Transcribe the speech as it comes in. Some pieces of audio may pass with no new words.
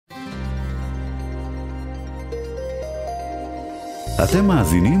אתם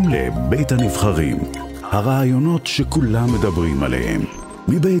מאזינים לבית הנבחרים, הרעיונות שכולם מדברים עליהם,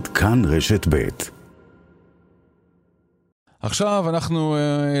 מבית כאן רשת בית. עכשיו אנחנו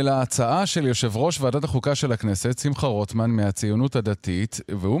להצעה של יושב ראש ועדת החוקה של הכנסת, שמחה רוטמן מהציונות הדתית,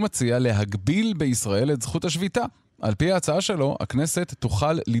 והוא מציע להגביל בישראל את זכות השביתה. על פי ההצעה שלו, הכנסת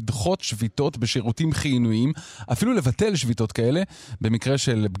תוכל לדחות שביתות בשירותים חיוניים, אפילו לבטל שביתות כאלה, במקרה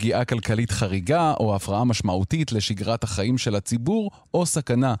של פגיעה כלכלית חריגה או הפרעה משמעותית לשגרת החיים של הציבור, או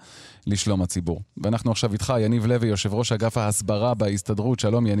סכנה לשלום הציבור. ואנחנו עכשיו איתך, יניב לוי, יושב ראש אגף ההסברה בהסתדרות.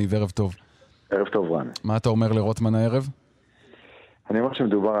 שלום יניב, ערב טוב. ערב טוב רן. מה אתה אומר לרוטמן הערב? אני אומר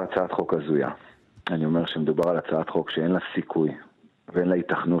שמדובר על הצעת חוק הזויה. אני אומר שמדובר על הצעת חוק שאין לה סיכוי ואין לה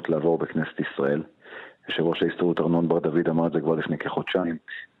התכנות לעבור בכנסת ישראל. יושב ראש ההסתדרות ארנון בר דוד אמר את זה כבר לפני כחודשיים.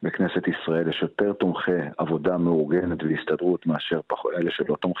 בכנסת ישראל יש יותר תומכי עבודה מאורגנת והסתדרות מאשר אלה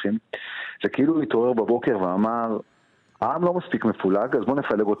שלא תומכים. זה כאילו הוא התעורר בבוקר ואמר, העם לא מספיק מפולג, אז בוא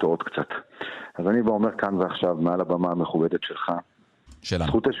נפלג אותו עוד קצת. אז אני בא אומר כאן ועכשיו, מעל הבמה המכובדת שלך, שלנו.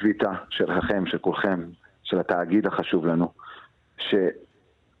 זכות השביתה שלכם, של כולכם, של התאגיד החשוב לנו,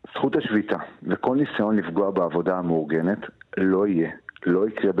 שזכות השביתה וכל ניסיון לפגוע בעבודה המאורגנת לא יהיה, לא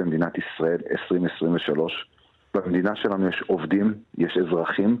יקרה במדינת ישראל 2023. במדינה שלנו יש עובדים, יש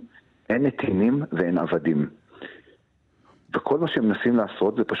אזרחים, אין נתינים ואין עבדים. וכל מה שהם מנסים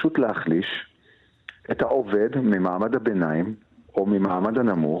לעשות זה פשוט להחליש את העובד ממעמד הביניים או ממעמד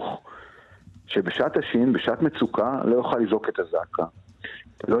הנמוך, שבשעת השין, בשעת מצוקה, לא יוכל לזעוק את הזעקה.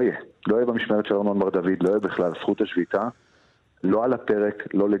 לא יהיה במשמרת של ארנון בר דוד, לא יהיה בכלל זכות השביתה, לא על הפרק,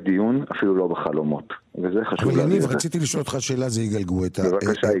 לא לדיון, אפילו לא בחלומות. וזה חשוב. אבל יניב, רציתי לשאול אותך שאלה, זה יגאל גואטה.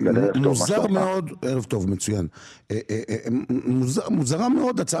 בבקשה, יגאל, ערב טוב. מוזר מאוד, ערב טוב, מצוין. מוזרה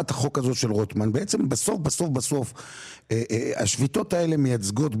מאוד הצעת החוק הזאת של רוטמן. בעצם בסוף, השביתות האלה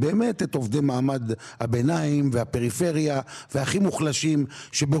מייצגות באמת את עובדי מעמד הביניים והפריפריה והכי מוחלשים,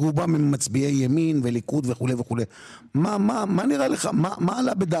 שברובם הם מצביעי ימין וליכוד וכו' וכו'. מה נראה לך? מה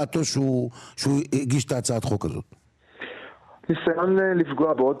עלה בדעתו שהוא הגיש את הצעת החוק הזאת? ניסיון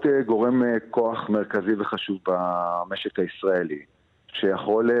לפגוע בעוד גורם כוח מרכזי וחשוב במשק הישראלי,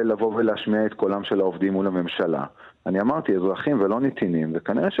 שיכול לבוא ולהשמיע את קולם של העובדים מול הממשלה. אני אמרתי, אזרחים ולא נתינים,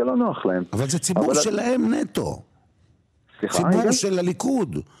 וכנראה שלא נוח להם. אבל זה ציבור שלהם נטו. ציבור של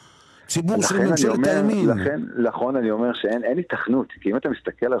הליכוד. ציבור של ממשלת הימין. לכן אני אומר שאין התכנות, כי אם אתה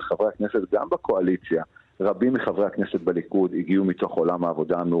מסתכל על חברי הכנסת גם בקואליציה, רבים מחברי הכנסת בליכוד הגיעו מתוך עולם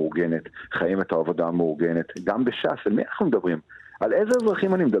העבודה המאורגנת, חיים את העבודה המאורגנת, גם בש"ס. על מי אנחנו מדברים? על איזה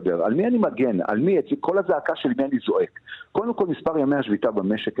אזרחים אני מדבר? על מי אני מגן? על מי? כל הזעקה של מי אני זועק? קודם כל, מספר ימי השביתה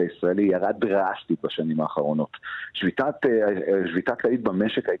במשק הישראלי ירד דרסטית בשנים האחרונות. שביתה כללית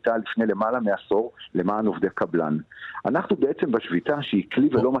במשק הייתה לפני למעלה מעשור למען עובדי קבלן. אנחנו בעצם בשביתה שהיא כלי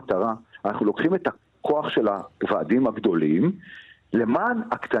ולא מטרה, אנחנו לוקחים את הכוח של הוועדים הגדולים, למען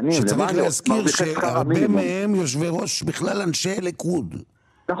הקטנים, שצריך להזכיר שהרבה מהם יושבי ראש בכלל אנשי ליכוד.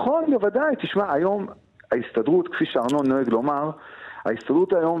 נכון, בוודאי. תשמע, היום ההסתדרות, כפי שארנון נוהג לומר,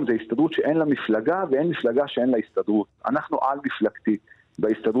 ההסתדרות היום זה הסתדרות שאין לה מפלגה, ואין מפלגה שאין לה הסתדרות. אנחנו על מפלגתי.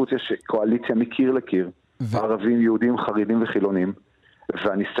 בהסתדרות יש קואליציה מקיר לקיר, ערבים, יהודים, חרדים וחילונים.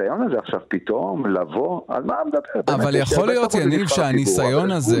 והניסיון הזה עכשיו פתאום לבוא, על מה מדבר? אבל יכול להיות, יניב,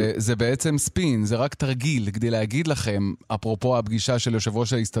 שהניסיון הזה זה בעצם ספין, זה רק תרגיל, כדי להגיד לכם, אפרופו הפגישה של יושב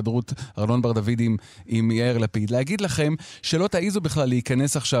ראש ההסתדרות ארנון בר דוד עם יאיר לפיד, להגיד לכם שלא תעיזו בכלל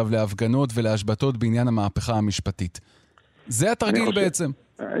להיכנס עכשיו להפגנות ולהשבתות בעניין המהפכה המשפטית. זה התרגיל בעצם.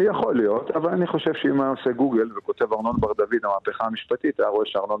 יכול להיות, אבל אני חושב שאם היה עושה גוגל וכותב ארנון בר דוד המהפכה המשפטית, היה רואה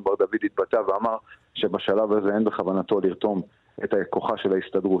שארנון בר דוד התבטא ואמר שבשלב הזה אין בכוונתו לרתום את הכוחה של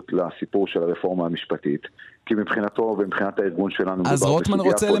ההסתדרות לסיפור של הרפורמה המשפטית, כי מבחינתו ומבחינת הארגון שלנו... אז רוטמן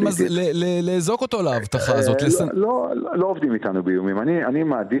רוצה לעזוק אותו להבטחה הזאת. לא עובדים איתנו באיומים. אני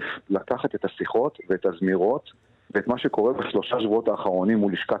מעדיף לקחת את השיחות ואת הזמירות ואת מה שקורה בשלושה שבועות האחרונים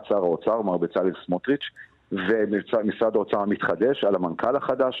מול לשכת שר האוצר, מר בצלאל סמוטריץ', ומשרד האוצר המתחדש, על המנכ"ל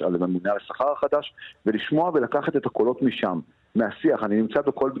החדש, על הממונה על השכר החדש, ולשמוע ולקחת את הקולות משם, מהשיח. אני נמצא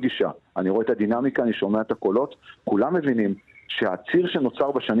בכל פגישה, אני רואה את הדינמיקה, אני שומע את הקולות, כולם מבינים שהציר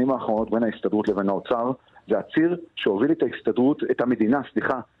שנוצר בשנים האחרונות בין ההסתדרות לבין האוצר, זה הציר שהוביל את ההסתדרות, את המדינה,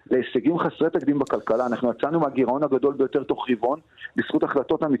 להישגים חסרי תקדים בכלכלה. אנחנו יצאנו מהגירעון הגדול ביותר תוך רבעון, בזכות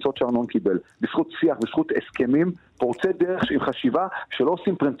החלטות אמיצות שארנון קיבל, בזכות שיח, בזכות הסכמים, פורצי דרך עם חשיבה שלא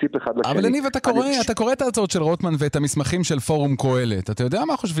עושים פרינציפ אחד לשני. אבל יניב, אתה קורא את ההצעות של רוטמן ואת המסמכים של פורום קהלת. אתה יודע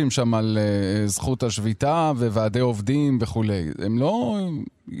מה חושבים שם על זכות השביתה וועדי עובדים וכו'. הם לא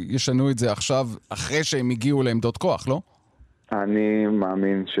ישנו את זה עכשיו אחרי שהם הגיעו לעמדות כוח, לא? אני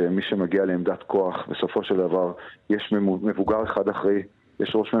מאמין שמי שמגיע לעמדת כוח, בסופו של דבר, יש מבוגר אחד אחרי,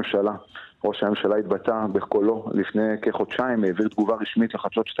 יש ראש ממשלה, ראש הממשלה התבטא בקולו לפני כחודשיים, העביר תגובה רשמית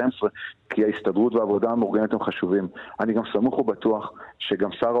לחדשות 12, כי ההסתדרות והעבודה המאורגנת הם חשובים. אני גם סמוך ובטוח שגם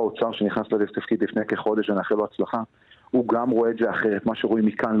שר האוצר שנכנס לתפקיד לפני כחודש, ונאחל לו הצלחה, הוא גם רואה את זה אחרת. מה שרואים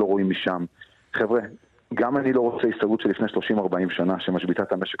מכאן לא רואים משם. חבר'ה, גם אני לא רוצה הסתדרות שלפני 30-40 שנה שמשביתה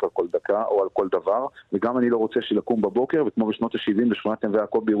את המשק על כל דקה או על כל דבר, וגם אני לא רוצה שלקום בבוקר, וכמו בשנות ה-70 בשכונת נווה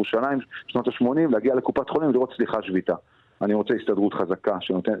יעקב בירושלים, שנות ה-80, להגיע לקופת חולים ולראות סליחה שביתה. אני רוצה הסתדרות חזקה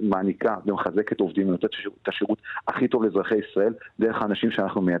שמעניקה ומחזקת עובדים ונותנת את השירות הכי טוב לאזרחי ישראל דרך האנשים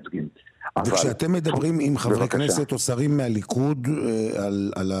שאנחנו מייצגים. וכשאתם מדברים עם חברי כנסת או שרים מהליכוד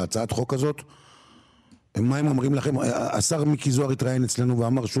על הצעת חוק הזאת, מה הם אומרים לכם? השר מיקי זוהר התראיין אצלנו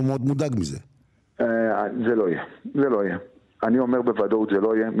ואמר שהוא מאוד מודאג מזה. זה לא יהיה, זה לא יהיה. אני אומר בוודאות זה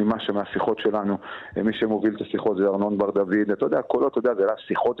לא יהיה ממה שמהשיחות שלנו, מי שמוביל את השיחות זה ארנון בר דוד, אתה יודע, קולות, אתה יודע, זה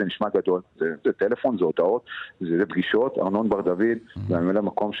שיחות, זה נשמע גדול, זה טלפון, זה הודעות, זה פגישות, ארנון בר דוד, והממלא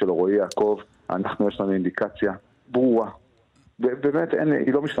המקום של רועי יעקב, אנחנו יש לנו אינדיקציה ברורה, באמת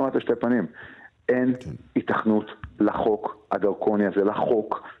היא לא משתמעת לשתי פנים, אין היתכנות לחוק הדרקוני הזה,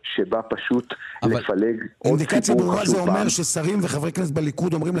 לחוק שבא פשוט לפלג. אינדיקציה ברורה זה אומר ששרים וחברי כנסת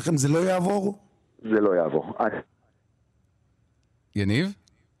בליכוד אומרים לכם זה לא יעבור? זה לא יעבור. יניב?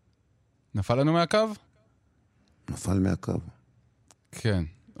 נפל לנו מהקו? נפל מהקו. כן,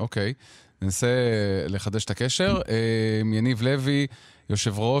 אוקיי. ננסה לחדש את הקשר. יניב לוי,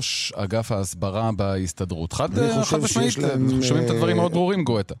 יושב ראש אגף ההסברה בהסתדרות. חד משמעית, שומעים את הדברים מאוד ברורים,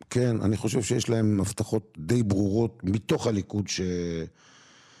 גואטה. כן, אני חושב שיש להם הבטחות די ברורות מתוך הליכוד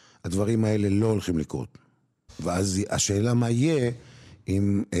שהדברים האלה לא הולכים לקרות. ואז השאלה מה יהיה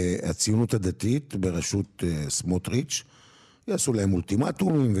אם הציונות הדתית בראשות סמוטריץ' יעשו להם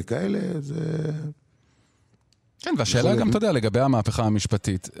אולטימטומים וכאלה, זה... כן, והשאלה גם, אתה יודע, לגבי המהפכה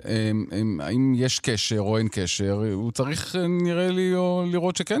המשפטית, האם יש קשר או אין קשר, הוא צריך, נראה לי,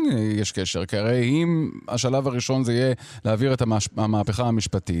 לראות שכן יש קשר, כי הרי אם השלב הראשון זה יהיה להעביר את המהפכה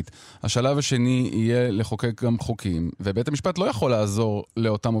המשפטית, השלב השני יהיה לחוקק גם חוקים, ובית המשפט לא יכול לעזור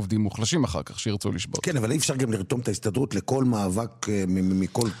לאותם עובדים מוחלשים אחר כך שירצו לשבות. כן, אבל אי אפשר גם לרתום את ההסתדרות לכל מאבק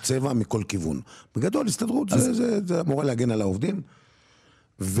מכל צבע, מכל כיוון. בגדול, הסתדרות זה אמורה להגן על העובדים,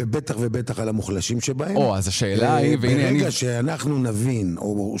 ובטח ובטח על המוחלשים שבהם. אז השאלה היא, ברגע שאנחנו נבין,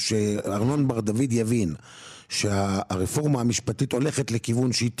 או שארנון בר דוד יבין, שהרפורמה המשפטית הולכת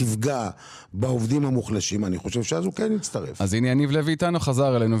לכיוון שהיא תפגע בעובדים המוחלשים, אני חושב שאז הוא כן יצטרף. אז הנה יניב לוי איתנו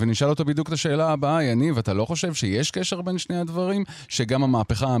חזר אלינו, ונשאל אותו בדיוק את השאלה הבאה. יניב, אתה לא חושב שיש קשר בין שני הדברים? שגם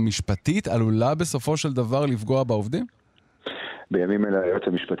המהפכה המשפטית עלולה בסופו של דבר לפגוע בעובדים? בימים אלה היועץ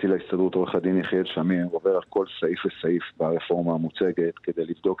המשפטי להסתדרות עורך הדין יחיאל שמיר עובר על כל סעיף וסעיף ברפורמה המוצגת כדי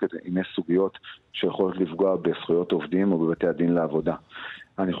לבדוק אם יש סוגיות שיכולות לפגוע בזכויות עובדים או בבתי הדין לעבודה.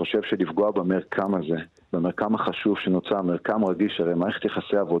 אני חושב שלפגוע במרקם הזה, במרקם החשוב שנוצר, מרקם רגיש, הרי מערכת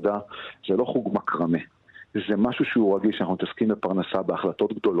יחסי עבודה זה לא חוג מקרמה. זה משהו שהוא רגיש, אנחנו מתעסקים בפרנסה,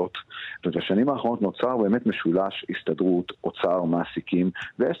 בהחלטות גדולות, ובשנים האחרונות נוצר באמת משולש, הסתדרות, אוצר, מעסיקים,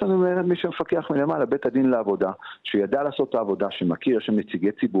 ויש לנו באמת מי שמפקח מלמעלה, בית הדין לעבודה, שידע לעשות את העבודה, שמכיר, יש שם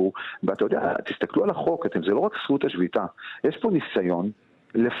נציגי ציבור, ואתה יודע, תסתכלו על החוק, זה לא רק זכות השביתה, יש פה ניסיון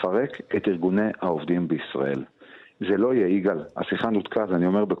לפרק את ארגוני העובדים בישראל. זה לא יהיה יגאל, השיחה נותקה, אני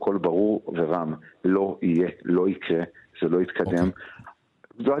אומר בקול ברור ורם, לא יהיה, לא יקרה, זה לא יתקדם.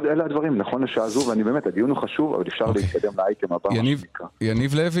 אלה הדברים, נכון לשעה זו, ואני באמת, הדיון הוא חשוב, אבל אפשר להתקדם לאייטם הבא.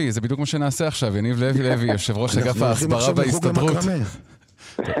 יניב לוי, זה בדיוק מה שנעשה עכשיו, יניב לוי, יושב ראש אגף ההסברה בהסתדרות.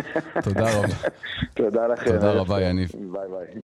 תודה רבה. תודה לכם. תודה רבה, יניב. ביי ביי.